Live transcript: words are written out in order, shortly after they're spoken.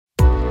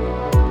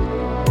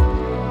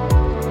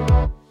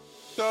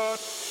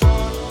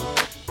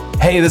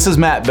Hey, this is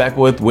Matt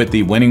Beckwith with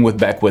the Winning with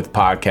Beckwith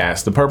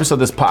podcast. The purpose of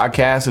this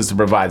podcast is to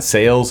provide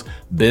sales,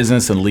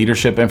 business, and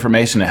leadership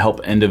information to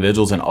help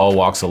individuals in all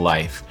walks of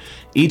life.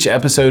 Each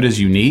episode is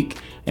unique,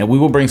 and we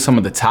will bring some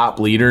of the top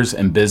leaders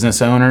and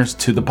business owners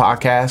to the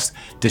podcast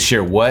to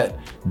share what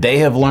they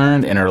have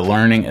learned and are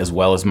learning, as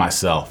well as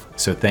myself.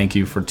 So thank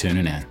you for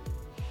tuning in.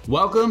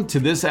 Welcome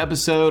to this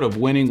episode of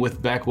Winning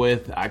with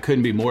Beckwith. I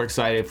couldn't be more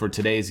excited for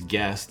today's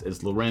guest.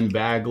 It's Loren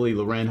Bagley.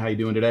 Loren, how you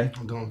doing today?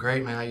 I'm doing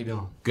great, man. How you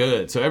doing?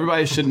 Good. So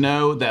everybody should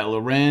know that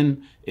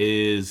Loren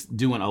is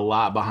doing a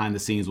lot behind the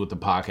scenes with the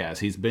podcast.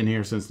 He's been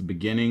here since the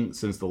beginning,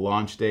 since the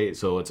launch date.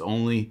 So it's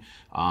only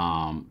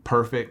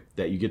perfect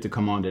that you get to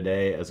come on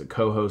today as a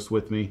co-host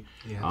with me.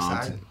 Yeah,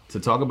 excited. To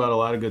talk about a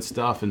lot of good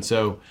stuff. And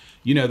so,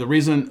 you know, the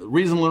reason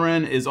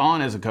Loren is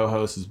on as a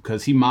co-host is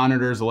because he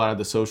monitors a lot of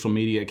the social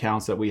media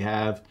accounts that we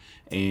have.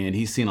 And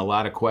he's seen a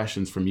lot of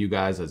questions from you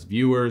guys as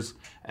viewers,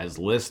 as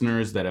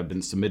listeners that have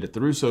been submitted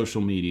through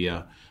social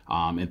media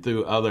and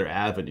through other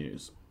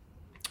avenues.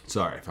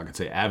 Sorry, if I could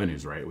say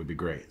avenues right, it would be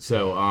great.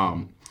 So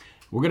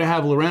we're going to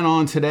have Loren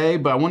on today,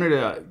 but I wanted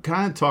to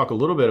kind of talk a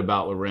little bit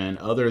about Loren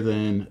other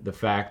than the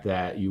fact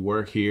that you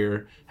work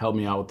here, help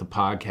me out with the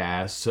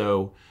podcast.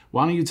 So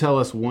why don't you tell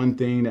us one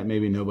thing that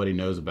maybe nobody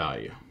knows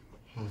about you,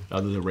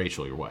 other than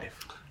Rachel, your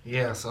wife?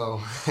 Yeah, so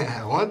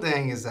one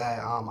thing is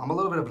that I'm a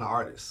little bit of an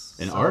artist.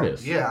 An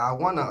artist? Yeah, I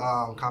won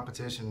a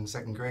competition in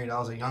second grade. I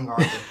was a young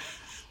artist.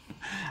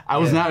 I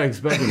was not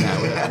expecting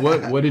that.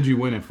 What did you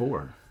win it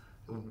for?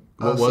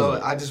 What was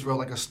it? I just wrote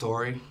like a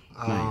story.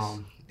 Nice.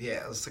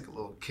 Yeah, it was like a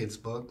little kid's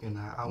book, and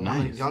I won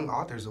Nice. a Young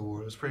Authors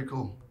Award. It was pretty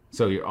cool.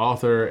 So you're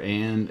author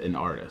and an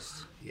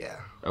artist. Yeah.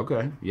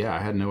 Okay. Yeah, I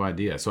had no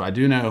idea. So I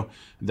do know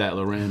that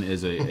Loren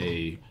is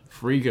a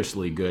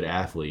freakishly good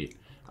athlete.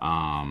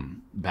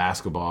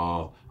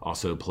 Basketball,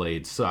 also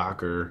played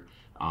soccer,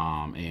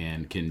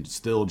 and can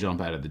still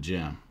jump out of the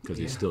gym because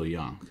he's still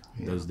young.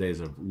 Yeah. Those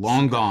days are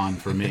long gone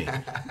for me,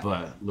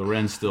 but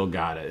Loren still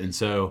got it. And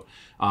so,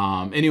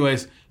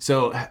 anyways,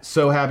 so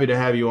happy to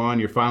have you on.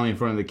 You're finally in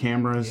front of the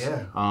cameras,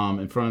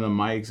 in front of the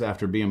mics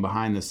after being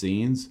behind the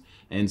scenes.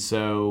 And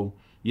so,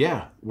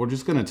 yeah, we're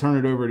just going to turn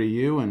it over to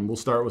you, and we'll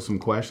start with some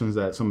questions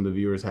that some of the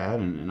viewers had,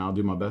 and I'll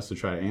do my best to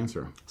try to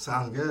answer them.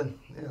 Sounds good.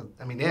 Yeah,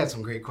 I mean, they had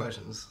some great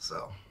questions,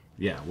 so.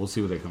 Yeah, we'll see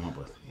what they come up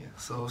with. Yeah,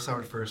 so we'll start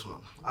with the first one.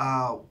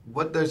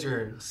 What does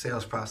your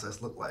sales process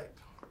look like?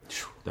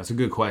 That's a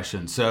good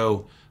question.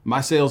 So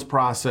my sales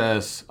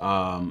process,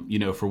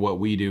 for what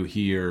we do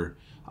here,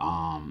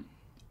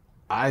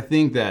 I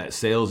think that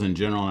sales in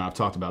general, and I've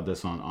talked about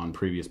this on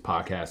previous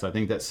podcasts, I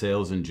think that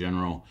sales in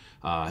general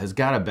has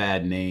got a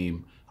bad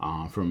name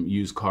from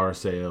used car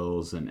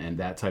sales and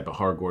that type of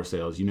hardcore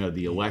sales. You know,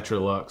 the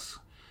Electrolux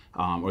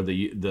or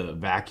the the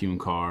vacuum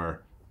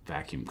cleaner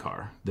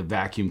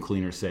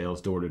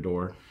sales door to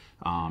door.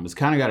 It's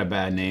kind of got a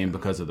bad name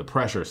because of the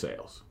pressure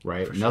sales,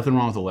 right? Sure. Nothing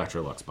wrong with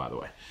Electrolux, by the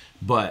way.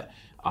 But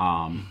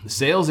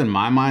sales in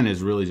my mind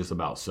is really just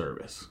about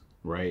service,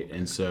 right?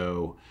 And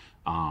so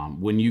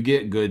when you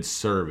get good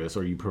service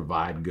or you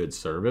provide good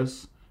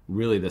service,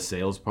 really the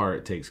sales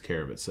part takes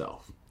care of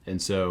itself. And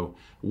so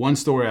one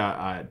story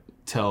I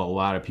tell a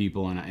lot of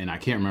people, and I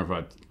can't remember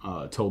if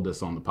I told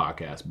this on the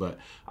podcast, but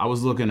I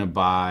was looking to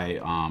buy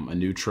a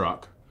new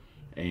truck.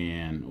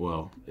 And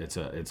well, it's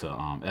a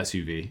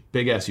SUV,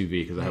 big SUV,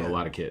 because I have a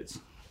lot of kids.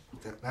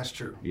 That's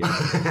true.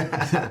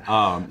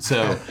 Yeah.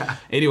 So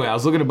anyway, I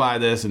was looking to buy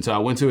this, and so I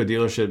went to a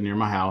dealership near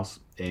my house,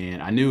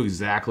 and I knew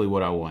exactly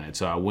what I wanted.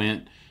 So I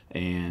went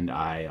and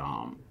I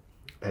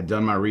had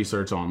done my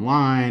research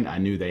online. I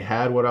knew they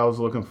had what I was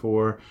looking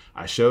for.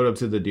 I showed up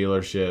to the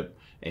dealership,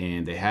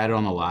 and they had it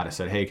on the lot. I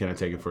said, "Hey, can I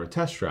take it for a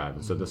test drive?"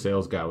 And so the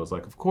sales guy was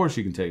like, "Of course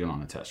you can take it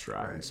on a test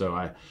drive." Right. And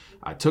so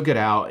I took it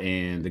out,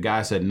 and the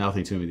guy said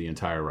nothing to me the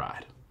entire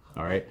ride.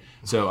 All right.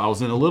 So I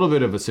was in a little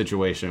bit of a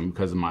situation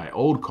because my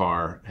old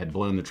car had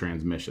blown the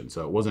transmission,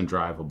 so it wasn't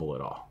drivable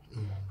at all.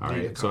 All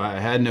right. So I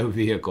had no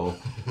vehicle.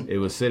 It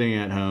was sitting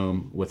at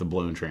home with a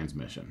blown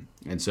transmission.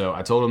 And so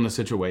I told him the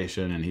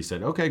situation, and he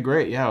said, "Okay,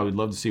 great. Yeah, I would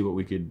love to see what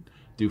we could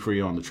do for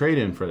you on the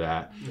trade-in for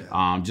that.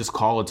 Yeah. Just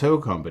call a tow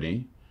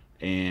company,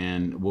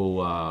 and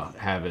we'll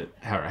have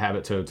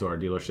it towed to our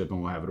dealership,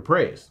 and we'll have it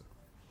appraised."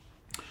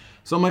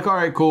 So I'm like, all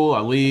right, cool.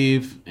 I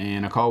leave,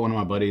 and I call one of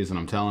my buddies, and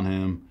I'm telling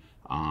him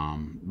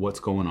what's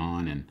going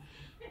on. And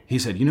he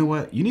said, "You know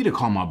what? You need to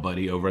call my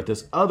buddy over at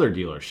this other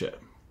dealership."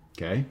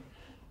 Okay?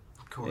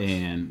 Of course.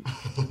 And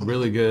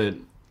really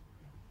good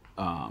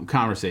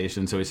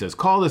conversation. So he says,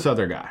 "Call this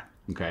other guy."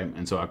 Okay?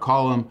 And so I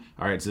call him.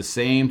 All right, it's the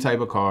same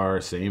type of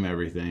car, same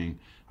everything.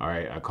 All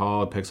right, I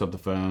call, picks up the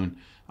phone.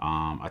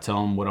 I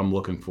tell him what I'm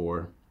looking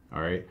for. All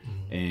right?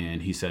 Mm-hmm.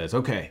 And he says,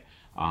 "Okay,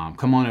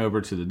 come on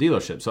over to the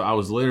dealership." So I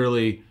was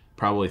literally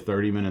probably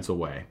 30 minutes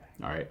away.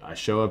 All right, I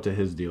show up to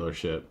his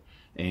dealership,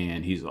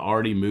 and he's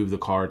already moved the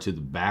car to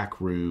the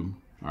back room,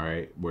 all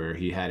right, where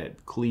he had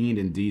it cleaned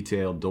and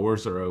detailed.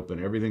 Doors are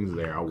open, everything's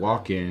there. I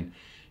walk in,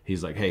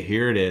 he's like, "Hey,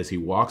 here it is." He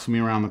walks me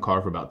around the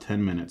car for about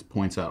 10 minutes,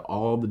 points out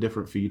all the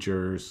different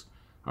features,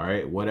 all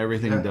right, what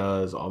everything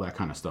does, all that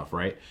kind of stuff,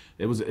 right?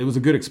 It was a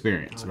good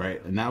experience,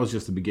 right? And that was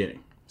just the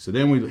beginning. So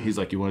then he's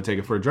like, you want to take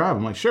it for a drive?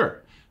 I'm like,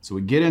 sure. So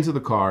we get into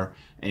the car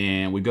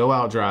and we go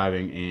out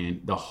driving,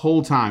 and the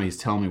whole time he's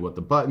telling me what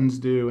the buttons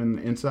do in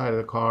the inside of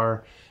the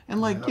car. And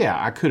like,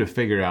 yeah, I could have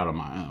figured it out on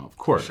my own, of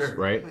course,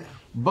 right? Yeah.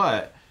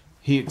 But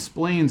he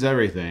explains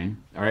everything.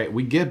 All right,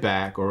 we get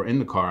back, or in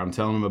the car, I'm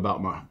telling him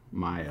about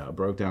my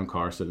broke down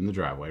car sitting in the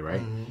driveway,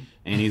 right?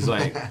 And he's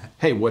like,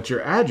 hey, what's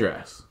your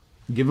address?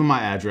 Give him my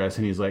address,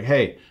 and he's like,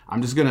 hey,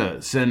 I'm just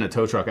gonna send a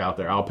tow truck out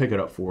there. I'll pick it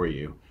up for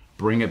you,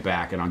 bring it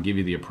back, and I'll give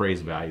you the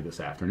appraised value this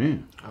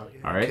afternoon. Oh,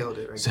 yeah, all right. Killed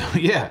it right so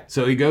there. Yeah,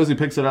 so he goes, he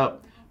picks it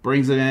up,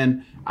 brings it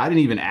in. I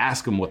didn't even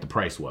ask him what the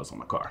price was on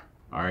the car.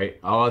 All right,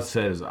 all I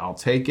said is I'll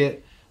take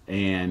it,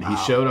 and he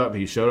showed up.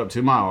 He showed up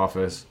to my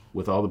office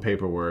with all the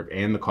paperwork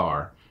and the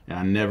car, and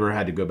I never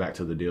had to go back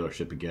to the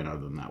dealership again other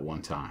than that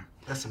one time.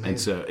 That's amazing.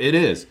 And so it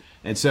is.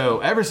 And so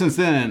ever since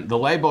then, the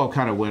light bulb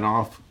kind of went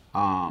off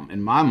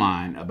in my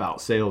mind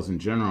about sales in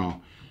general.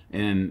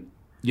 And,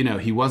 you know,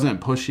 he wasn't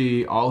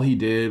pushy. All he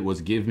did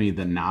was give me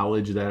the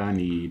knowledge that I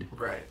need,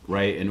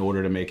 right, in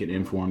order to make an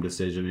informed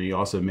decision. And he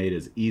also made it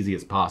as easy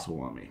as possible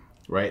on me,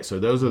 right? So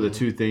those are the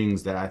two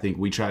things that I think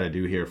we try to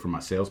do here for my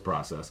sales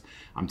process.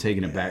 I'm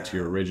taking it back to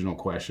your original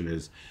question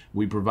is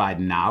we provide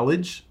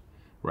knowledge,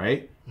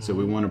 right? So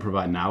we want to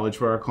provide knowledge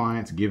for our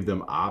clients, give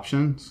them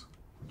options,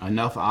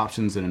 enough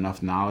options and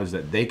enough knowledge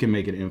that they can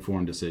make an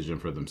informed decision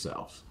for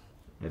themselves.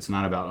 It's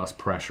not about us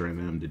pressuring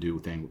them to do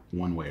things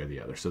one way or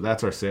the other. So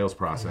that's our sales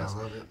process. I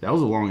love it. That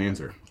was a long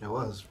answer. It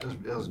was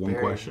one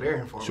very, question. Very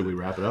informative. Should we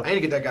wrap it up? I need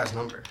to get that guy's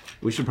number.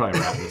 We should probably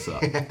wrap this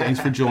up. Thanks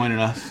for joining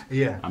us.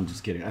 Yeah. I'm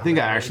just kidding. I think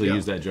I actually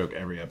use that joke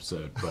every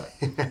episode, but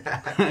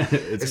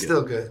it's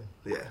still good.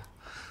 Yeah.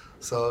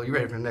 So you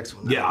ready for the next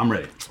one? Yeah, I'm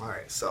ready. All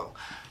right. So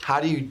how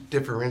do you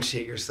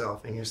differentiate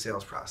yourself in your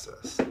sales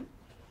process?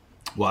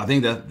 Well, I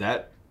think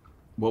that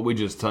what we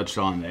just touched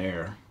on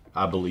there,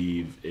 I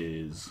believe,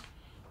 is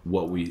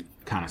what we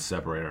kind of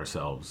separate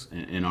ourselves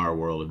in our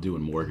world of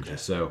doing mortgages. Okay.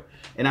 So,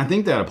 and I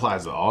think that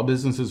applies to all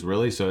businesses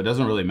really. So it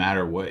doesn't really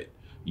matter what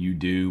you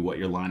do, what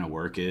your line of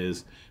work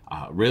is.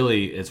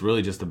 Really, it's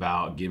really just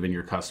about giving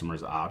your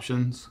customers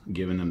options,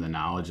 giving them the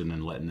knowledge, and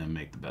then letting them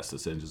make the best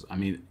decisions. I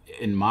mean,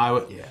 in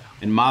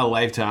my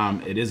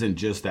lifetime, it isn't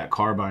just that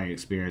car buying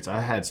experience.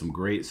 I had some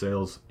great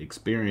sales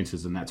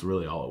experiences, and that's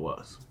really all it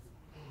was.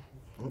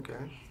 Okay.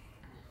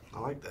 I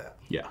like that.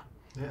 Yeah.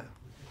 Yeah.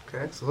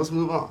 Okay, so let's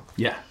move on.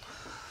 Yeah.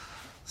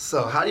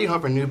 So how do you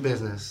hunt for new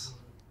business,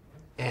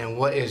 and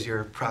what is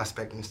your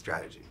prospecting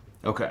strategy?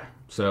 Okay,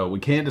 so we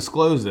can't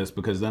disclose this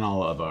because then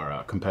all of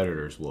our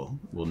competitors will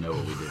know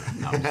what we do.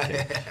 No, I'm just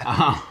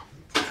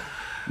kidding.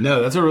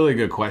 No, that's a really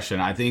good question.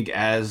 I think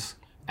as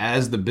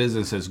the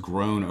business has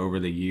grown over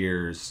the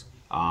years,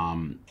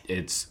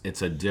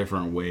 it's a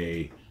different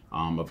way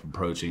of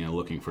approaching and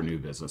looking for new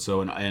business.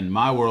 So in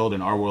my world,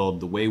 in our world,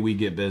 the way we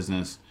get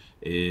business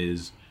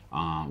is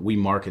we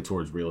market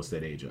towards real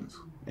estate agents.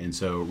 And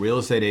so real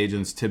estate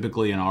agents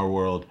typically in our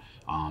world,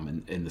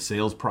 in the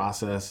sales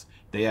process,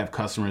 they have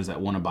customers that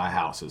want to buy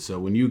houses. So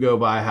when you go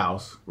buy a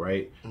house,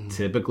 right,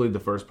 typically the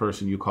first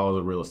person you call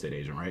is a real estate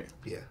agent, right?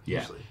 Yeah.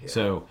 Usually, yeah.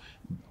 So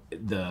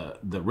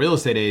the real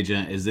estate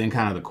agent is then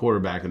kind of the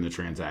quarterback in the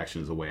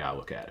transaction is the way I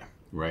look at it,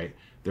 right?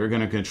 They're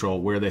going to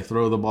control where they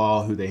throw the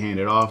ball, who they hand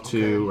it off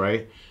to,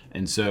 right?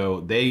 And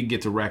so they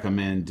get to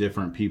recommend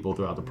different people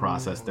throughout the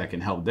process that can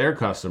help their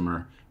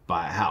customer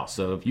buy a house.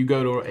 So if you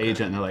go to an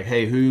agent and they're like,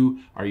 hey, who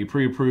are you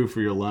pre-approved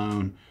for your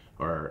loan?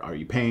 Or are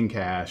you paying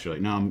cash? You're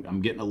like, no,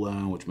 I'm getting a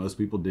loan, which most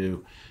people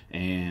do.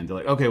 And they're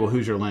like, okay, well,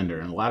 who's your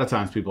lender? And a lot of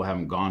times people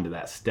haven't gone to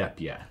that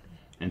step yet.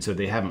 And so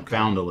they haven't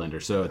found a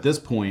lender. So at this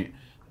point,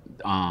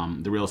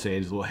 the real estate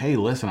agent is, well, hey,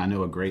 listen, I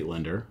know a great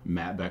lender,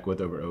 Matt Beckwith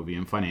over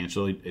OVM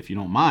Financial. If you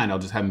don't mind, I'll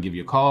just have him give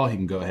you a call. He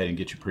can go ahead and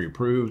get you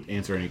pre-approved,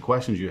 answer any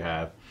questions you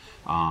have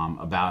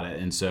about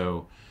it. And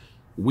so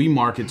we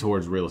market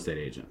towards real estate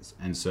agents.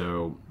 And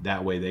so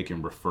that way they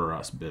can refer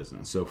us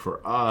business. So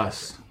for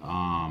us,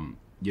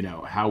 you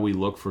know, how we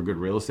look for good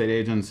real estate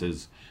agents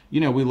is,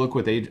 you know, we look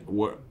with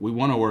we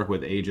want to work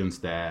with agents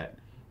that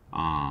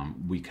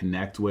we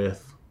connect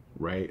with,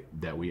 right?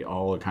 That we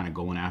all are kind of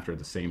going after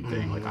the same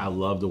thing. Like I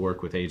love to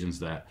work with agents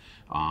that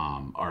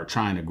are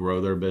trying to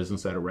grow their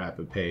business at a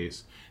rapid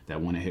pace,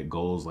 that want to hit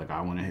goals like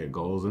I want to hit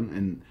goals,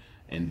 and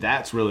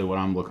that's really what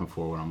I'm looking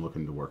for when I'm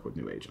looking to work with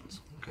new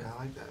agents. Okay, I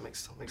like that. It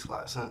makes a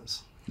lot of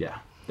sense. Yeah,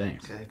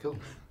 thanks. Okay, cool.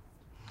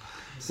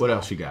 What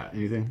else you got?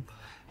 Anything?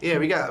 Yeah,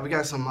 we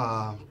got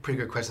some pretty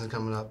good questions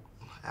coming up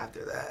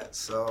after that.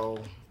 So,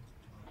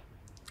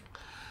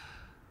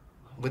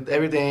 with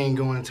everything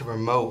going into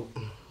remote,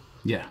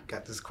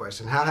 got this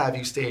question: how have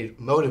you stayed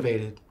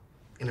motivated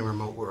in a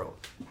remote world?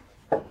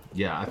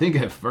 Yeah, I think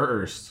at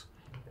first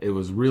it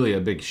was really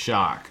a big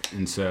shock,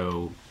 and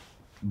so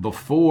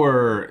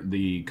before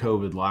the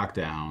COVID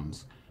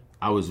lockdowns,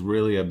 I was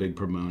really a big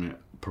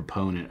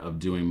proponent of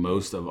doing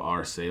most of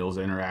our sales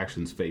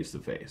interactions face to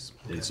face.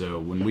 And so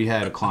when we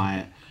had a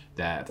client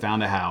that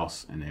found a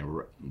house and they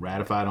were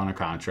ratified on a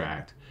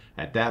contract,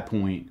 at that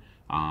point,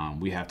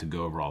 We have to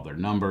go over all their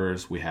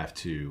numbers. We have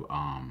to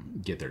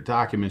get their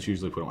documents,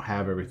 usually if we don't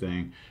have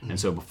everything. And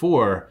so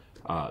before,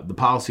 the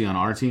policy on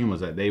our team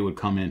was that they would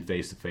come in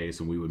face-to-face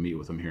and we would meet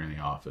with them here in the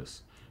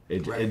office.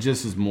 It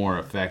just is more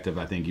effective.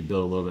 I think you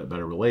build a little bit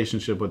better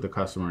relationship with the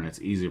customer, and it's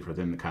easier for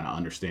them to kind of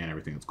understand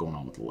everything that's going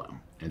on with the loan.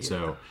 And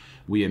so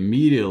we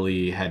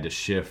immediately had to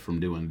shift from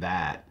doing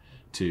that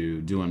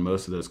to doing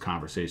most of those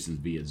conversations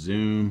via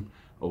Zoom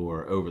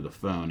or over the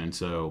phone. And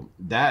so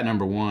that,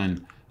 number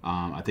one,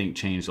 I think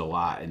changed a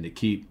lot. And to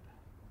keep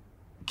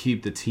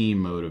the team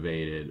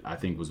motivated, I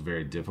think was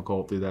very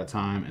difficult through that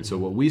time. And so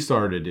what we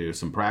started to do,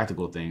 some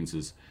practical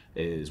things,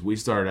 is we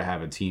started to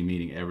have a team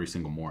meeting every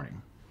single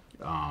morning.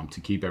 To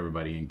keep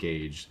everybody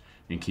engaged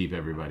and keep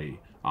everybody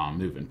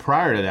moving.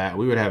 Prior to that,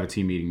 we would have a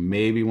team meeting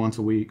maybe once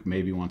a week,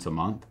 maybe once a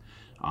month.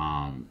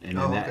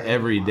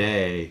 Every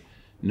day,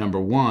 number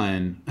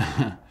one,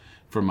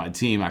 for my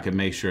team, I could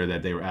make sure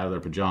that they were out of their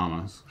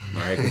pajamas,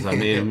 right? Because I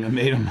made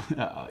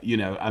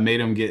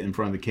them get in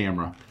front of the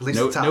camera.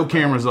 No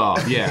cameras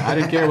off. Yeah, I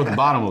didn't care what the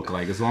bottom looked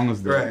like as long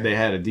as they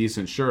had a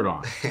decent shirt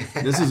on.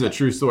 This is a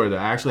true story, though.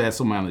 I actually had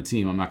somebody on the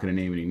team. I'm not going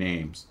to name any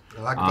names.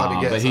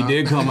 But he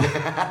did come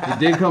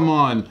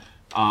on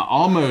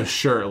almost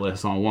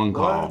shirtless on one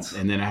call,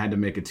 and then I had to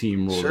make a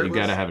team rule that you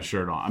got to have a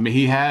shirt on. I mean,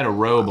 he had a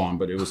robe on,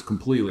 but it was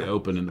completely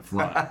open in the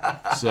front.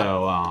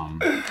 So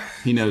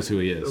he knows who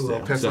he is. A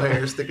little pencil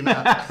hair sticking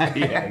out.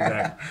 Yeah,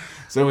 exactly.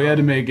 So we had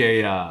to make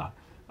a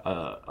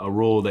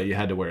rule that you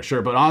had to wear a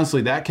shirt. But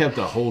honestly, that kept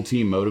the whole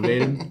team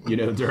motivated.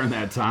 During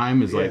that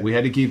time, like we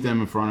had to keep them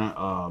in front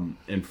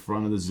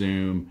of the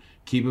Zoom,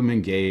 keep them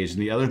engaged.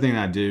 And the other thing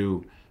I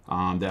do.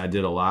 That I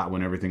did a lot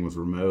when everything was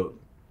remote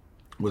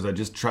was I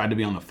just tried to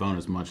be on the phone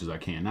as much as I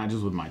can, not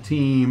just with my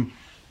team,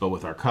 but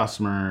with our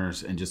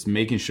customers, and just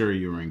making sure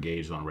you were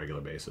engaged on a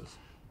regular basis.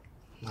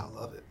 I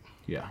love it.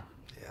 Yeah.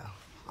 Yeah,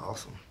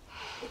 awesome.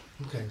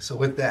 Okay, so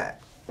with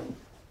that,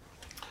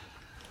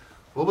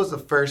 what was the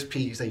first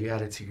piece that you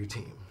added to your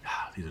team?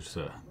 These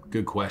are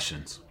good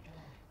questions.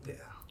 Yeah.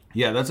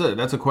 Yeah, that's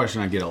a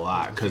question I get a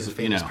lot because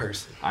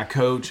I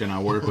coach and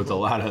I work with a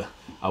lot of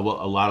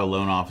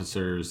loan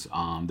officers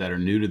that are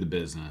new to the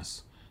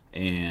business,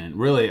 and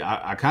really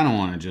I kind of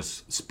want to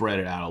just spread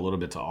it out a little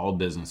bit to all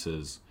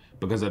businesses,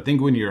 because I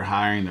think when you're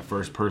hiring the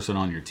first person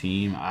on your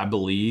team, I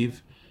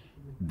believe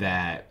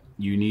that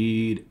you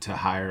need to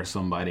hire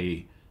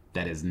somebody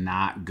that is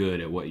not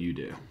good at what you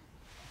do.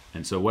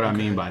 And so what I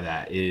mean by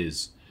that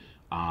is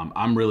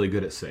I'm really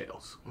good at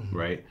sales,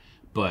 right?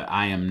 But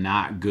I am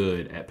not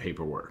good at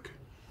paperwork,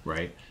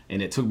 right? And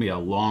it took me a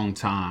long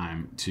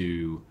time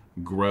to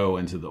grow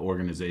into the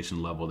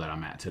organization level that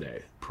I'm at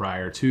today.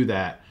 Prior to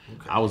that,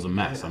 I was a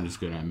mess. I'm just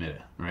going to admit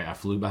it, right? I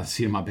flew by the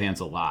seat of my pants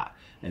a lot.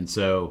 And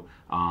so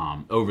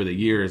over the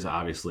years,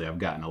 obviously, I've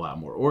gotten a lot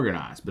more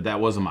organized, but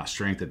that wasn't my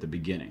strength at the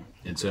beginning.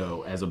 And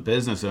so as a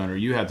business owner,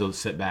 you have to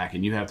sit back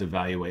and you have to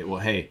evaluate, well,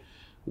 hey,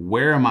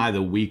 where am I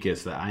the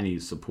weakest that I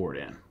need support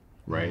in,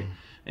 right?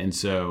 And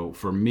so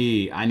for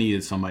me, I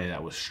needed somebody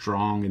that was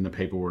strong in the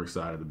paperwork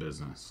side of the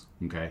business,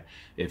 okay?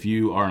 If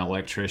you are an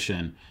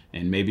electrician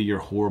and maybe you're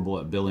horrible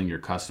at billing your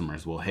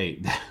customers, well,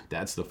 hey,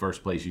 that's the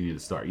first place you need to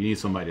start. You need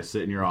somebody to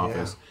sit in your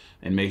office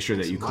and make sure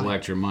that you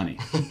collect your money,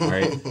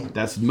 right?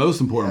 That's the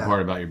most important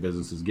part about your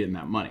business, is getting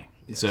that money.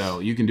 Yes. So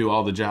you can do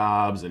all the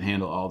jobs and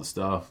handle all the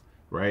stuff,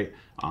 right?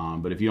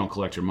 But if you don't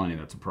collect your money,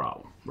 that's a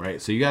problem,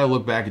 right? So you got to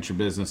look back at your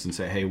business and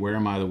say, hey, where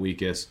am I the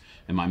weakest?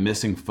 Am I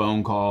missing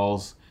phone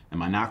calls?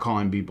 Am I not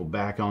calling people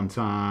back on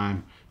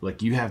time?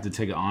 Like, you have to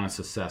take an honest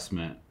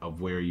assessment of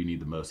where you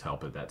need the most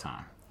help at that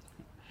time.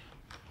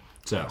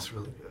 So that's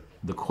really good.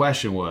 The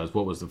question was,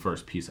 what was the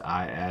first piece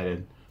I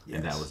added? Yes.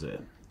 And that was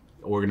it.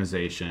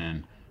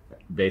 Organization,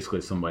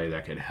 basically somebody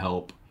that could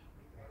help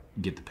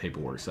get the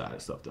paperwork side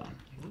of stuff done.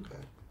 Okay,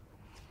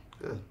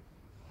 good.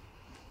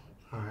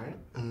 All right.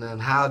 And then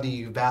how do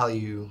you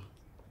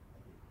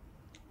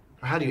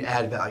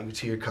add value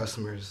to your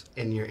customers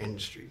in your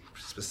industry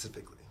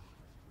specifically?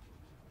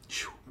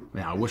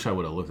 Man, I wish I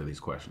would have looked at these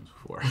questions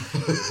before.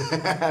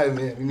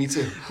 Man, me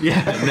too.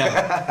 Yeah, no,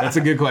 that's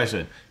a good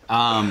question.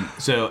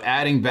 So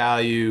adding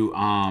value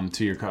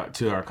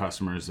to our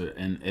customers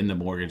in the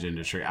mortgage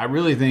industry, I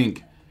really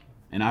think,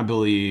 and I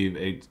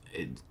believe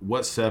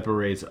what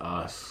separates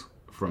us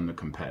from the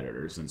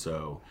competitors. And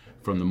so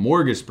from the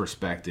mortgage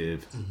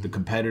perspective, the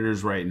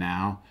competitors right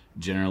now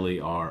generally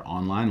are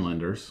online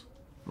lenders,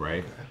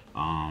 right?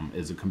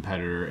 Is a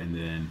competitor, and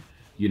then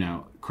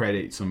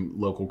some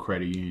local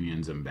credit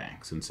unions and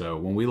banks. And so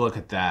when we look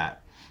at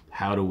that,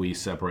 how do we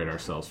separate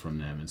ourselves from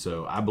them? And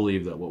so I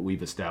believe that what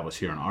we've established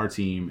here on our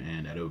team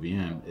and at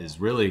OVM is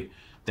really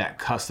that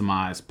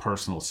customized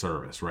personal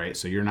service, right?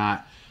 So you're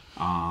not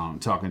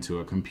talking to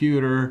a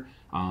computer.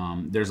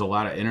 There's a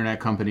lot of internet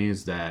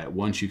companies that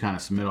once you kind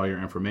of submit all your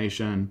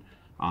information,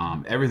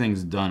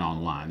 everything's done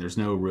online. There's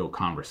no real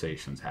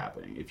conversations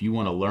happening. If you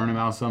want to learn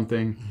about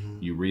something,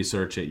 you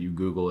research it, you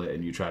Google it,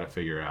 and you try to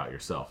figure it out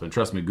yourself. And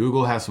trust me,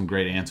 Google has some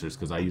great answers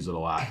because I use it a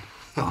lot.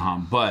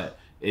 But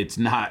it's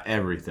not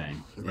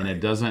everything, and it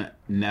doesn't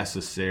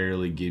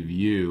necessarily give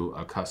you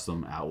a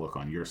custom outlook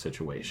on your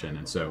situation.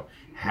 And so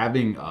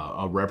having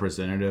a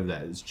representative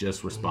that is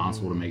just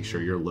responsible to make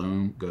sure your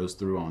loan goes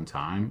through on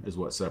time is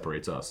what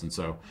separates us. And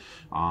so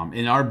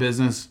in our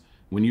business,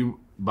 when you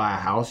buy a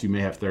house, you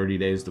may have 30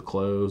 days to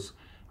close,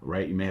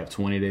 right? You may have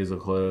 20 days to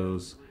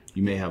close.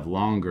 You may have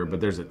longer,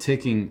 but there's a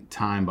ticking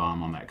time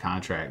bomb on that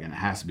contract, and it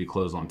has to be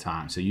closed on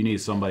time. So you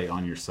need somebody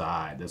on your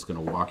side that's going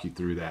to walk you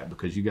through that,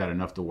 because you got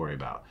enough to worry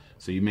about.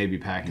 So you may be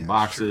packing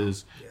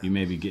boxes, you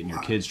may be getting your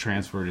kids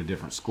transferred to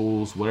different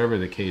schools, whatever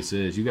the case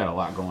is, you got a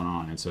lot going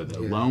on. And so the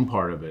loan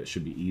part of it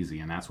should be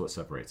easy, and that's what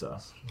separates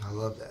us. I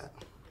love that.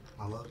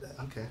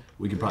 Okay.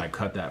 We could probably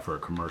cut that for a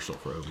commercial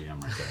for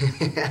OVM right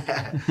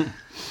there.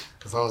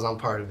 As long as I'm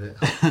part of it.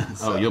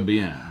 So. Oh, you'll be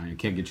in. I mean,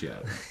 can't get you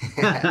out of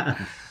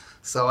it.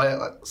 So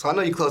I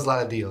know you close a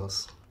lot of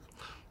deals,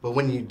 but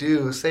when you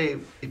do, say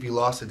if you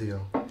lost a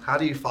deal, how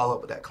do you follow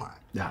up with that client?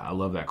 Yeah, I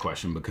love that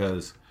question,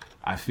 because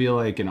I feel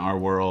like in our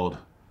world,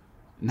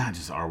 not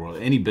just our world,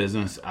 any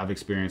business, I've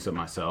experienced it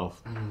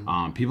myself,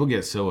 people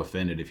get so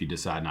offended if you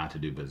decide not to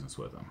do business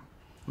with them,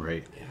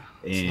 right?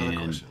 Yeah,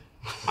 and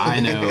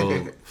I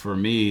know for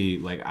me,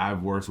 like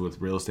I've worked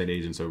with real estate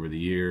agents over the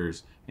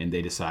years, and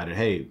they decided,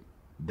 hey,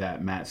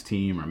 that Matt's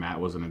team or Matt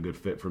wasn't a good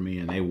fit for me,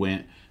 and they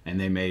went and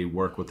they may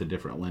work with a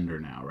different lender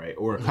now, right?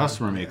 Or a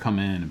customer may come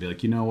in and be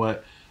like, you know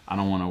what, I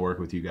don't want to work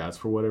with you guys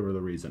for whatever the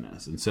reason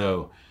is. And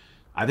so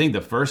I think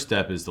the first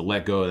step is to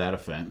let go of that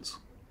offense,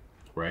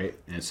 right?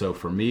 And so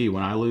for me,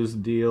 when I lose a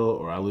deal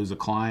or I lose a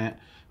client,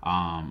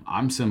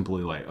 I'm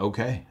simply like,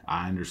 okay,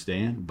 I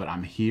understand, but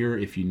I'm here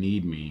if you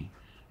need me.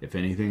 If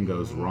anything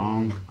goes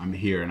wrong, I'm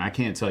here. And I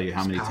can't tell you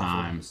how many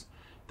times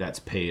that's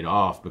paid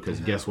off,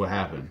 because guess what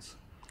happens?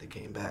 It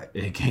came back.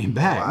 It came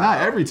back. Wow. Not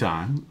every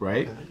time,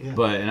 right? Yeah.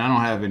 But, and I don't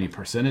have any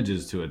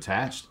percentages to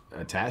attach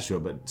to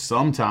it, but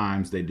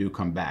sometimes they do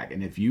come back.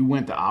 And if you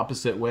went the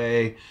opposite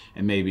way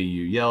and maybe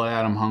you yell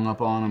at them, hung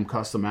up on them,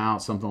 cussed them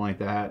out, something like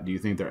that, do you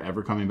think they're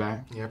ever coming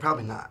back? Yeah,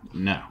 probably not.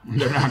 No,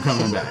 they're not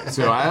coming back.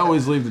 So I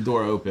always leave the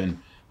door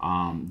open,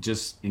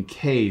 just in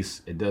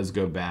case it does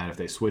go bad. If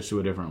they switch to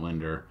a different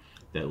lender,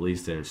 that at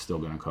least they're still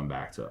going to come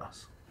back to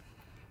us.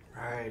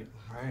 Right.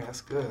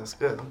 That's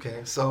good.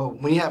 Okay. So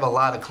when you have a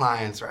lot of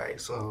clients, right?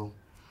 So,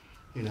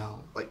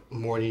 like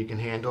more than you can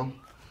handle.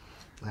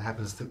 That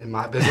happens in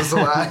my business a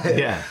lot.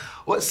 Yeah.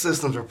 What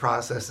systems or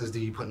processes do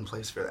you put in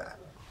place for that?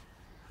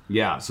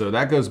 Yeah. So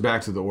that goes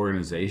back to the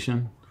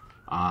organization,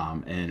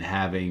 and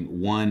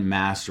having one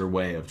master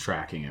way of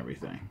tracking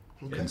everything.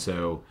 Okay. And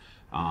so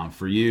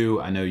for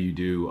you, I know you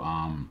do,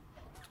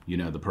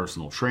 the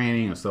personal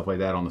training and stuff like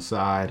that on the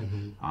side.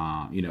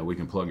 We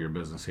can plug your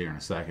business here in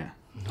a second.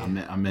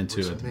 I'm into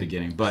it at the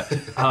beginning, but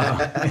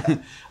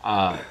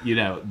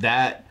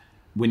that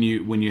when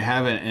you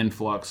have an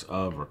influx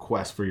of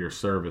requests for your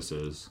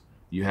services,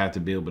 you have to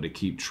be able to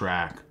keep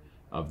track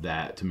of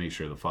that to make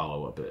sure the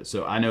follow up is.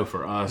 So I know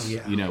for us,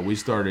 we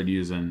started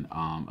using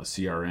a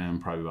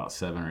CRM probably about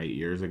 7 or 8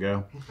 years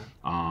ago.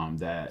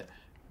 That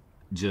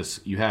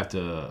just you have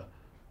to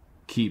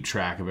keep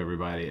track of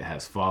everybody. It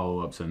has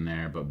follow ups in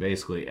there, but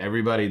basically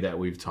everybody that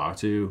we've talked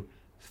to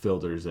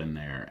filters in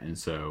there, and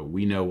so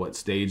we know what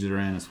stage they're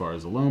in as far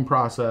as the loan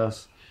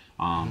process.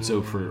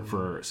 So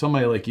for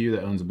somebody like you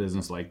that owns a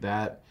business like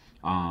that,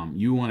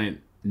 you want to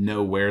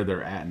know where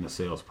they're at in the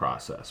sales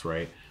process,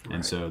 right?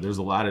 And so there's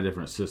a lot of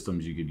different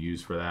systems you could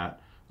use for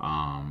that,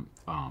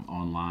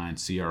 online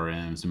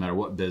CRMs, no matter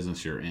what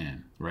business you're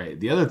in, right?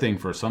 The other thing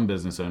for some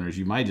business owners,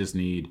 you might just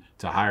need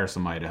to hire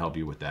somebody to help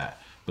you with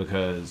that,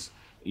 because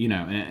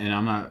and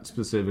I'm not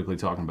specifically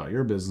talking about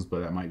your business, but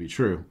that might be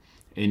true.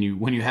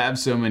 And when you have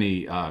so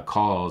many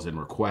calls and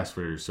requests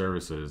for your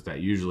services,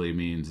 that usually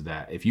means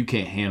that if you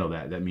can't handle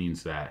that, that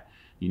means that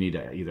you need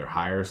to either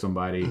hire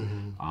somebody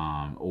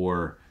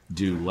or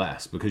do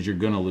less, because you're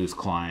going to lose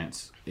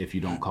clients if you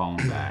don't call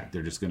them back.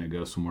 They're just going to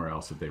go somewhere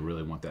else if they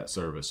really want that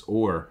service.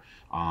 Or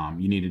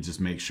you need to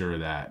just make sure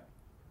that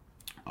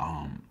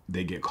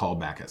they get called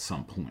back at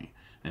some point.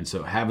 And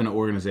so having an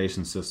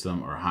organization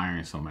system or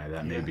hiring somebody,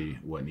 that may be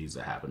what needs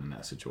to happen in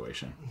that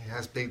situation. Yeah,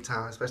 that's big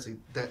time, especially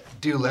that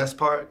do less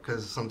part,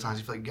 because sometimes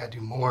you feel like you got to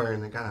do more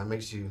and it kind of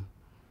makes you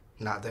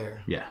not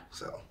there. Yeah.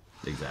 So.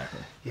 Exactly.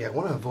 Yeah, I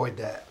want to avoid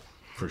that.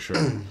 For sure.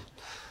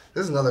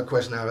 This is another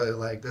question I really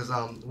like.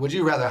 Would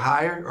you rather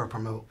hire or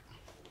promote?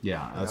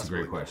 Yeah, that's a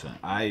great question.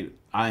 I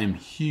am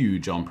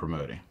huge on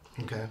promoting.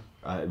 Okay.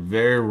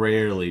 Very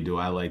rarely do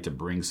I like to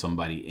bring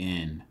somebody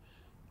in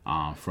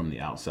from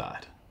the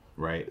outside.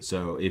 Right.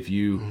 So if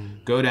you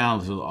go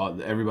down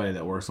to everybody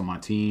that works on my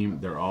team,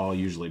 they're all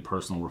usually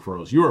personal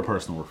referrals. You were a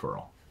personal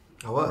referral.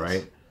 I was.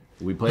 Right.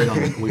 We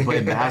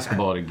played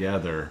basketball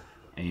together,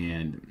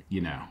 and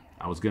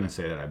I was gonna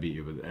say that I beat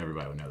you, but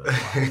everybody would know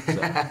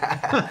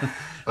that.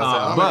 So.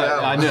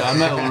 But I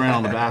met Loren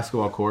on the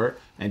basketball court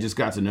and just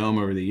got to know him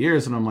over the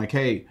years. And I'm like,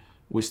 hey,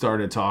 we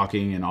started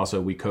talking, and also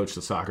we coached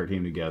the soccer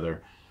team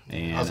together.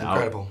 And that was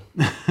incredible.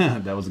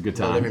 That was a good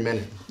time. Every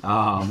minute.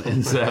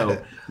 And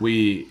so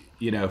we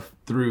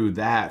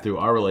through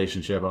our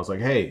relationship, I was like,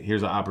 hey,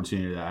 here's an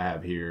opportunity that I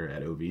have here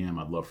at OVM.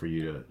 I'd love for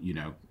you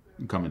to,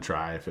 come and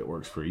try if it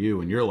works for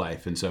you in your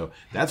life. And so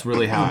that's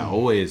really how I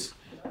always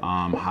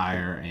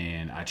hire,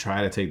 and I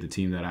try to take the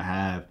team that I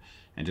have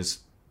and just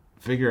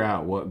figure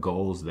out what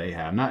goals they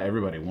have. Not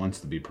everybody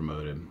wants to be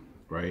promoted,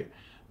 right?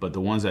 But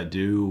the ones that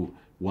do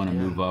want to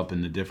move up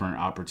in the different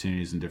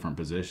opportunities and different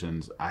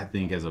positions, I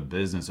think as a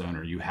business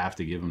owner, you have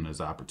to give them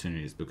those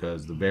opportunities,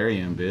 because the very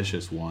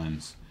ambitious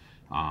ones,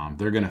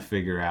 they're going to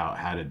figure out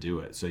how to do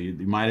it. So you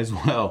might as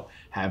well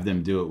have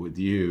them do it with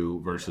you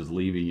versus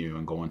leaving you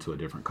and going to a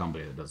different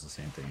company that does the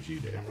same things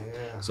you do.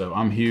 Yeah. So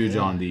I'm huge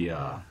on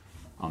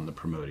the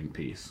promoting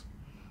piece.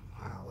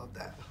 Wow, I love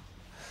that.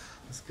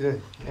 That's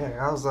good.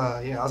 Yeah, I was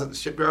at the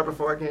shipyard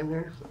before I came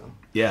here. So.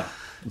 Yeah,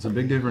 it's a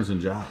big difference in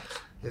jobs.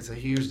 It's a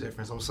huge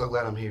difference. I'm so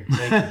glad I'm here.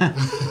 Thank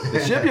you.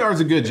 The shipyard's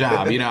a good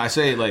job. I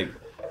say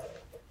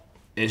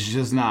it's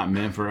just not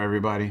meant for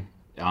everybody.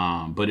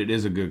 But it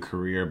is a good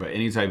career. But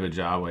any type of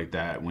job like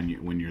that, when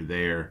you're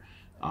there,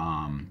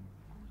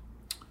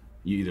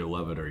 you either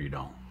love it or you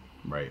don't,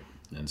 right?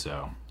 And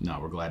so, no,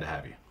 we're glad to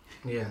have you.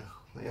 Yeah.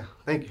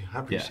 Thank you.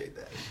 I appreciate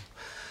that.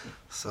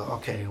 So,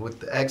 okay,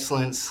 with the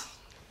excellence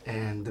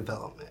and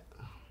development,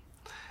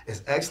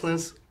 is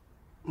excellence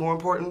more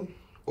important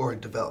or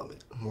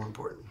development more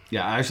important?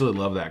 Yeah, I actually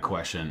love that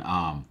question,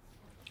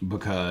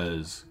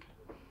 because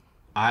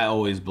I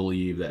always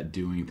believe that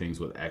doing things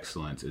with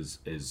excellence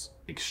is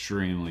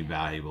extremely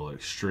valuable,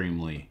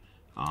 extremely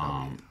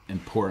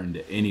important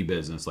to any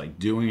business. Like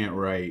doing it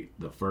right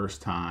the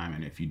first time,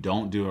 and if you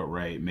don't do it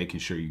right, making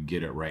sure you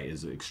get it right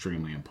is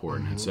extremely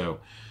important. Mm-hmm. And so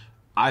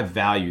I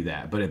value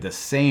that. But at the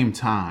same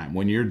time,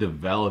 when you're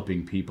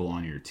developing people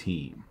on your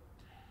team,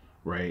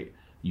 right,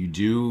 you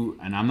do,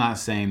 and I'm not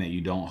saying that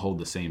you don't hold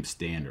the same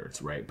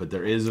standards, right, but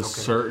there is a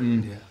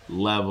certain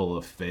level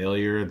of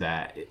failure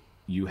that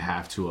you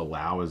have to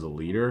allow as a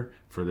leader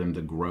for them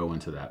to grow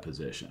into that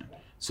position.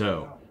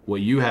 So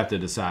what you have to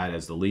decide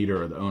as the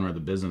leader or the owner of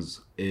the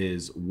business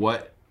is,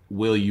 what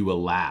will you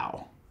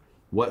allow?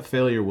 What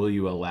failure will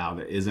you allow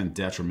that isn't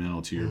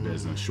detrimental to your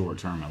business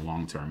short-term and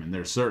long-term? And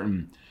there's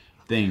certain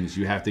things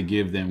you have to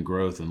give them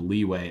growth and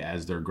leeway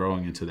as they're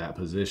growing into that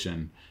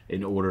position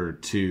in order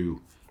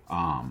to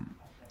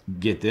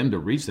get them to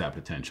reach that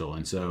potential.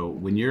 And so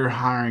when you're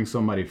hiring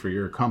somebody for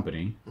your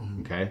company,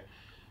 okay,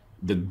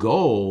 the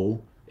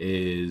goal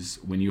is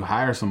when you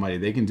hire somebody,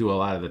 they can do a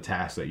lot of the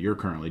tasks that you're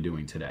currently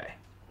doing today,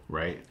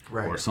 right?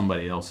 Or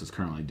somebody else is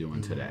currently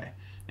doing today.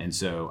 And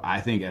so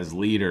I think as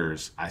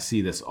leaders, I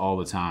see this all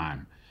the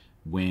time.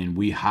 When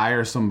we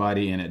hire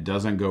somebody and it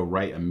doesn't go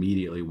right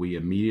immediately, we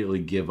immediately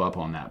give up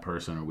on that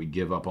person, or we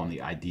give up on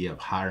the idea of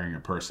hiring a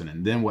person.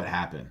 And then what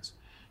happens?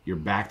 You're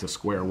back to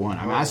square one.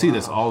 I mean, I see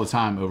this all the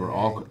time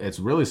overall. It's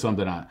really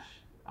something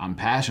I'm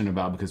passionate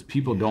about, because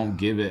people don't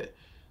give it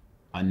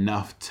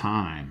enough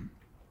time,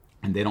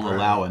 and they don't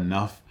allow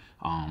enough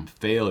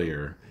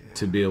failure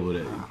to be able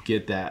to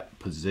get that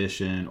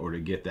position or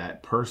to get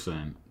that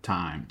person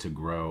time to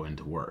grow and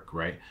to work,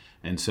 right?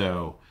 And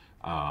so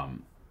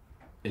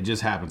it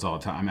just happens all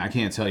the time. I mean, I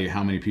can't tell you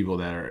how many people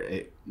that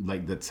are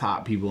like the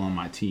top people on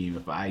my team,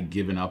 if I had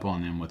given up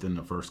on them within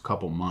the first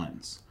couple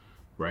months,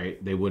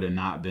 right, they would have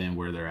not been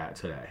where they're at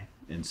today.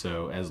 And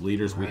so as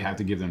leaders, we have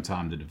to give them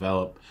time to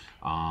develop.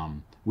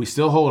 We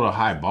still hold a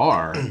high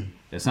bar.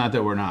 It's not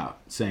that we're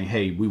not saying,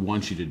 hey, we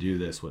want you to do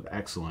this with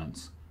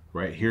excellence,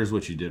 right? Here's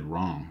what you did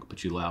wrong,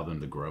 but you allow them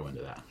to grow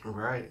into that.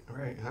 Right.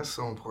 That's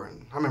so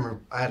important. I remember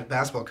I had a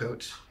basketball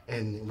coach,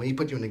 and when he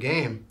put you in the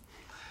game,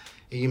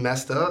 and you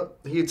messed up,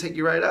 he'd take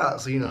you right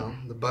out. So,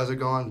 the buzzer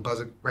going,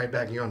 buzzer right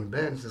back, and you're on the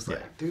bench. It's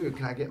like, dude,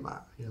 can I get my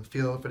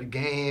feel for the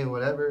game,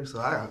 whatever?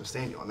 So I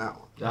understand you on that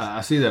one.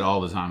 I see that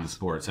all the time in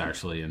sports,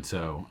 actually. And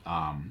so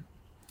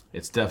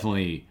it's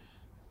definitely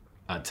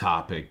a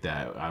topic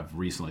that I've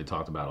recently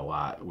talked about a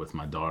lot with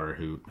my daughter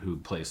who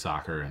plays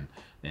soccer.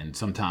 And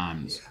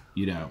sometimes,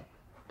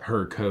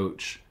 her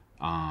coach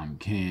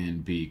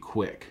can be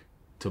quick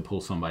to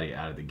pull somebody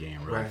out of the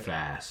game really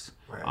fast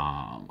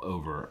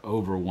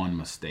over one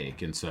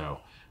mistake. And so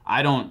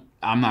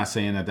I'm not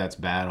saying that that's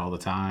bad all the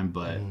time,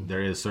 but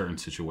there is certain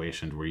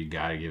situations where you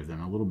got to give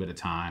them a little bit of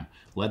time,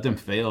 let them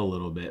fail a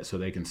little bit so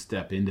they can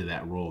step into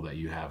that role that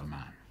you have them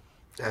at.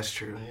 That's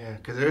true, yeah,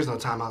 because there's no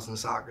timeouts in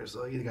soccer,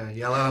 so you got to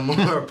yell at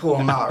them or pull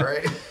them out,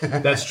 right?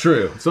 That's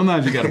true.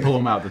 Sometimes you got to pull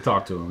them out to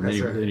talk to them, and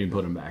then you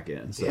put them back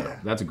in. So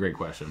that's a great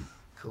question.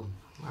 Cool.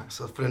 All right,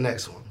 so for the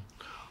next one,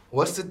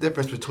 what's the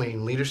difference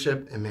between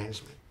leadership and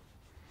management?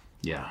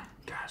 Yeah,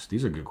 gosh,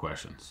 these are good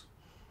questions.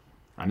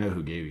 I know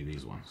who gave you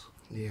these ones.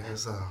 Yeah,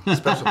 it's a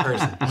special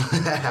person.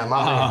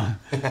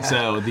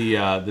 So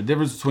the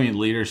difference between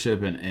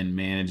leadership and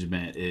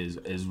management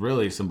is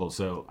really simple.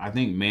 So I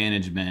think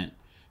management,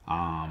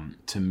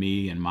 to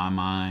me, in my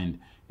mind,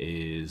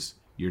 is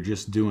you're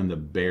just doing the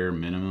bare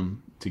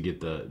minimum to get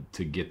the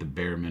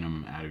bare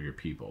minimum out of your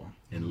people.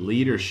 And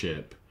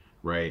leadership,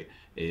 right,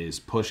 is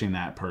pushing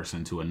that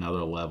person to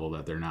another level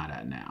that they're not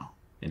at now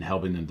and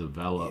helping them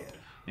develop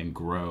and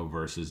grow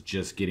versus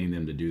just getting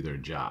them to do their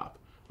job.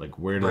 Like,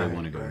 where do they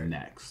want to go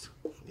next?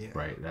 Yeah.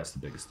 Right? That's the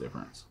biggest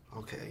difference.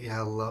 Okay. Yeah,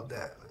 I love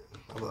that.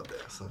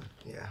 So,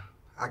 yeah.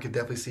 I could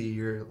definitely see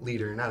you're a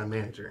leader, not a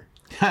manager.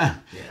 Yeah.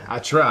 I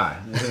try.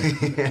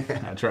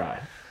 I try.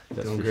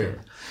 That's Doing for great. sure.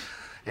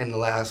 And the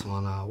last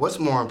one, what's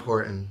more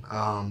important,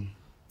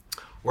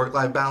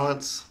 work-life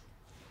balance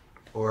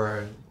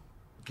or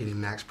getting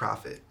max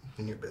profit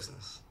in your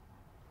business?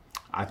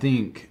 I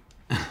think,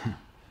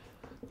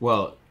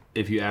 well,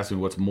 if you ask me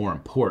what's more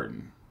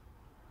important,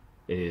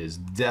 is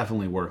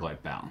definitely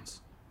work-life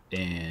balance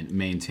and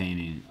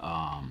maintaining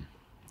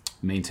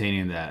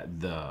that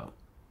the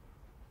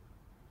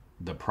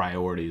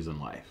priorities in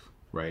life,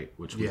 right?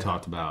 Which we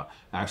talked about.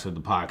 Actually,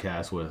 the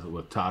podcast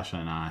with Tasha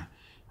and I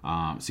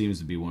seems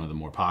to be one of the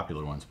more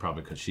popular ones,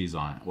 probably because she's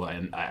on it. Well,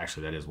 and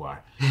actually, that is why.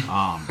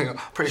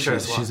 Pretty sure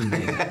she's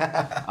amazing.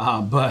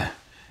 But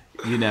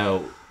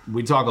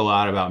we talk a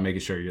lot about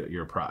making sure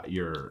your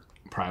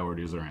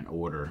priorities are in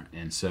order,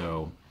 and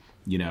so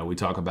we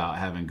talk about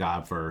having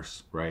God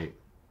first, right?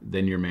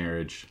 Then your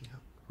marriage,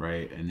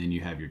 right? And then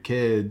you have your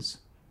kids,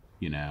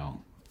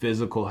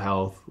 physical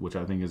health, which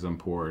I think is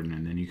important,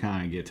 and then you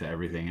kind of get to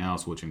everything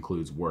else, which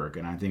includes work.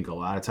 And I think a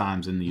lot of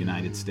times in the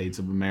United States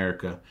of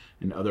America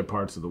and other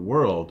parts of the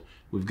world,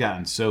 we've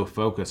gotten so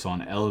focused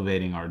on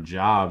elevating our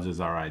jobs as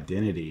our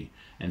identity.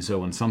 And so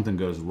when something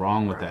goes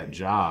wrong with that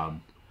job,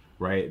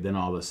 right, then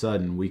all of a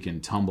sudden we can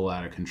tumble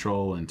out of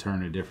control and turn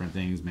to different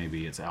things.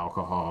 Maybe it's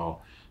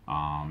alcohol,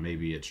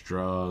 maybe it's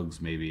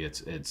drugs, maybe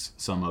it's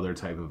some other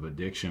type of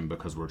addiction,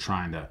 because we're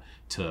trying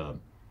to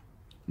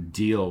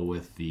deal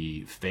with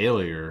the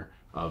failure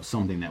of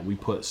something that we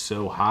put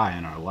so high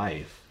in our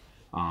life,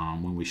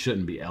 when we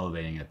shouldn't be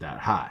elevating it that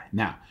high.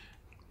 Now,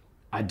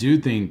 I do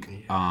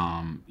think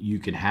you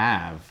can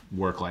have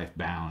work-life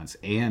balance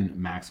and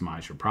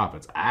maximize your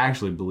profits. I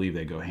actually believe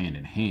they go hand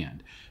in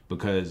hand,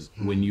 because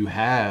when you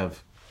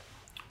have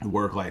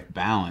work-life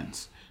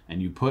balance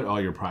and you put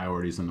all your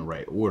priorities in the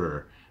right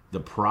order, the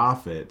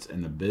profits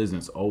and the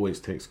business always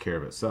takes care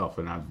of itself.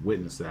 And I've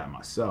witnessed that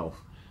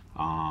myself.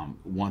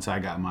 Once I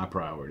got my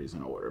priorities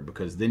in order,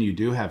 because then you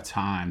do have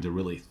time to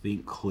really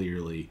think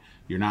clearly.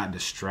 You're not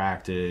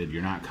distracted.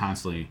 You're not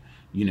constantly,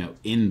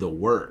 in the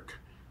work,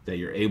 that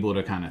you're able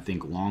to kind of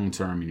think long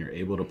term, and you're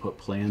able to put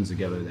plans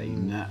together that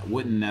you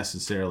wouldn't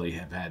necessarily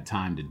have had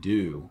time to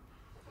do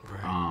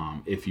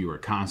if you were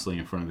constantly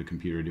in front of the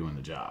computer doing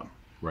the job,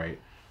 right?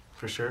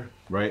 For sure.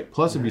 Right.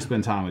 Plus, if you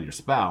spend time with your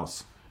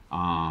spouse,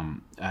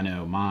 I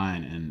know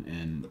mine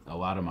and a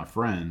lot of my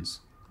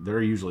friends,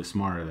 they're usually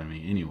smarter than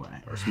me anyway,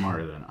 or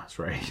smarter than us,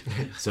 right?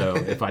 So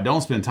if I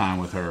don't spend time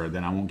with her,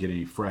 then I won't get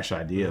any fresh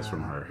ideas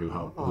from her, who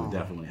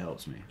definitely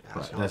helps me.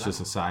 But that's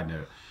just a side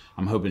note.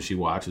 I'm hoping she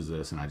watches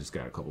this, and I just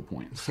got a couple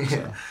points.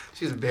 So.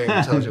 She's a very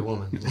intelligent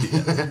woman.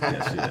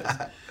 Yes, she is.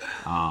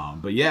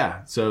 But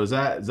yeah, so is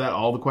that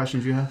all the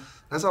questions you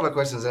have? That's all the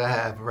questions that I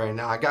have right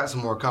now. I got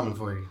some more coming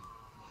for you.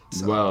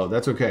 So, well,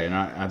 that's okay, and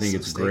I think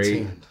it's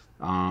great.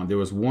 There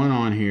was one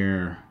on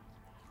here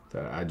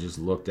that I just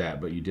looked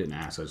at, but you didn't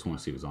ask. I just want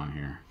to see what's on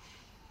here.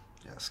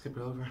 Yeah, skip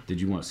it over. Did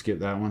you want to skip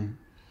that one?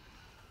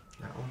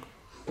 That one?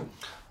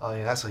 Oh,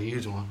 yeah, that's a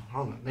huge one. I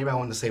don't know. Maybe I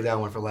wanted to save that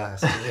one for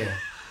last. Yeah.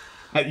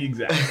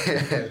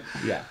 Exactly.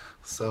 Yeah.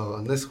 So,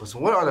 and this was,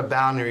 what are the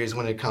boundaries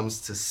when it comes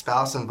to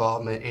spouse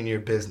involvement in your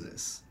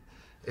business?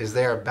 Is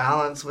there a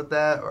balance with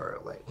that, or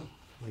like?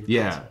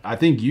 Yeah, I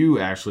think you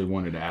actually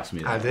wanted to ask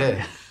me that. I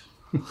did.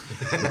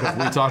 Because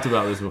we talked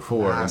about this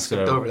before. I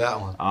skipped over that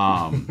one.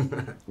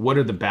 What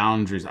are the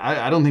boundaries?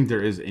 I don't think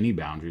there is any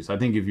boundaries. I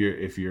think if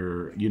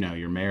you're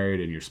you're married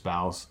and your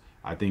spouse,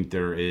 I think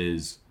there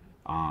is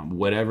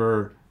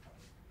whatever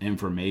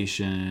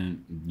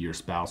information your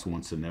spouse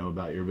wants to know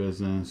about your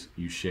business,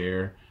 you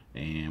share,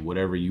 and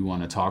whatever you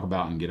want to talk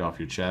about and get off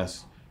your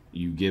chest,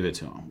 you give it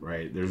to them,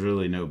 right? There's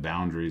really no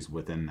boundaries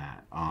within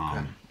that.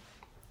 Okay.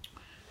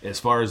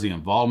 As far as the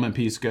involvement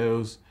piece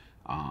goes,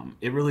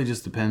 it really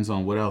just depends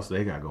on what else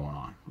they got going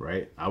on,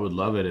 right? I would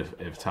love it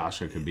if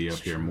Tasha could be up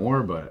here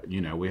more, but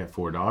we have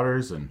 4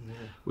 daughters, and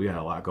we got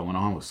a lot going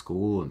on with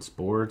school and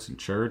sports and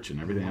church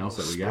and everything else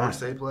that we got. Sports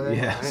they play.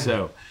 Yeah, man.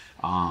 So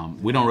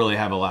we don't really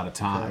have a lot of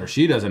time, or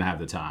she doesn't have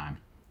the time,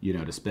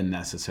 to spend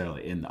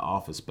necessarily in the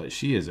office. But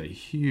she is a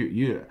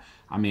huge.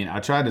 I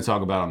tried to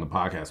talk about it on the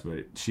podcast,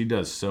 but she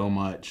does so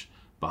much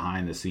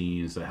behind the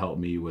scenes to help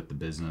me with the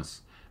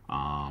business, at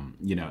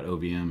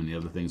OVM and the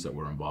other things that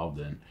we're involved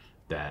in,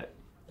 that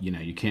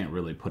you can't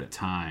really put a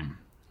time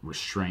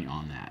restraint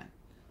on that.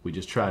 We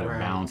just try to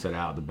balance it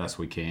out the best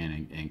we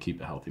can and keep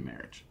a healthy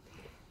marriage.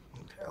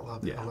 Okay, I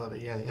love it. Yeah. I love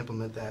it. Yeah,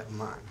 implement that in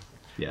mine.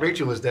 Yeah.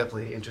 Rachel was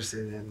definitely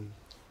interested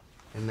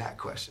in that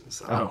question.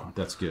 So. Oh,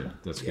 that's good.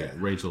 That's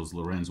good. Rachel's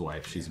Loren's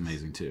wife. She's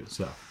amazing too.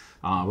 So,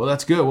 well,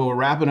 that's good. Well, we're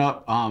wrapping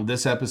up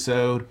this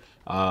episode.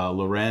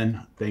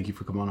 Loren, thank you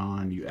for coming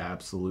on. You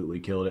absolutely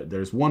killed it.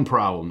 There's one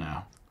problem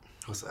now.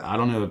 What's that? I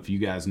don't know if you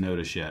guys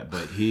noticed yet,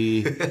 but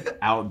he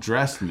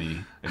outdressed me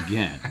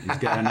again. He's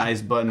got a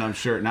nice button-up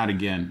shirt. Not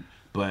again,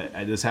 but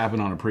this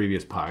happened on a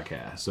previous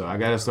podcast. So I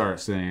got to start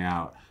sending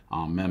out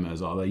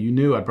memos, although you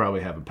knew I'd probably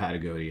have a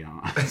Patagonia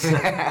on.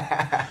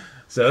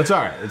 So it's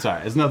all right. It's all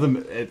right. It's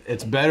nothing.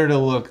 It's better to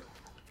look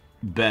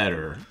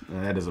better.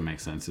 That doesn't make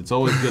sense. It's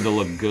always good to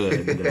look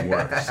good than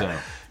worse. So,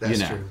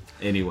 That's true.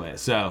 Anyway,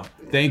 so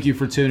thank you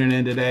for tuning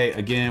in today.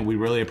 Again, we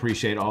really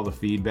appreciate all the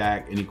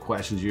feedback. Any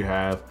questions you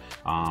have,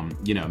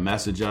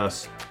 message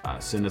us,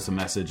 send us a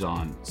message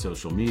on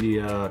social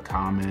media,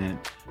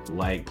 comment,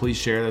 like. Please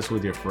share this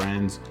with your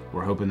friends.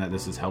 We're hoping that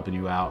this is helping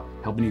you out,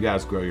 helping you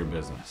guys grow your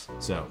business.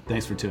 So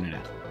thanks for tuning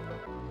in.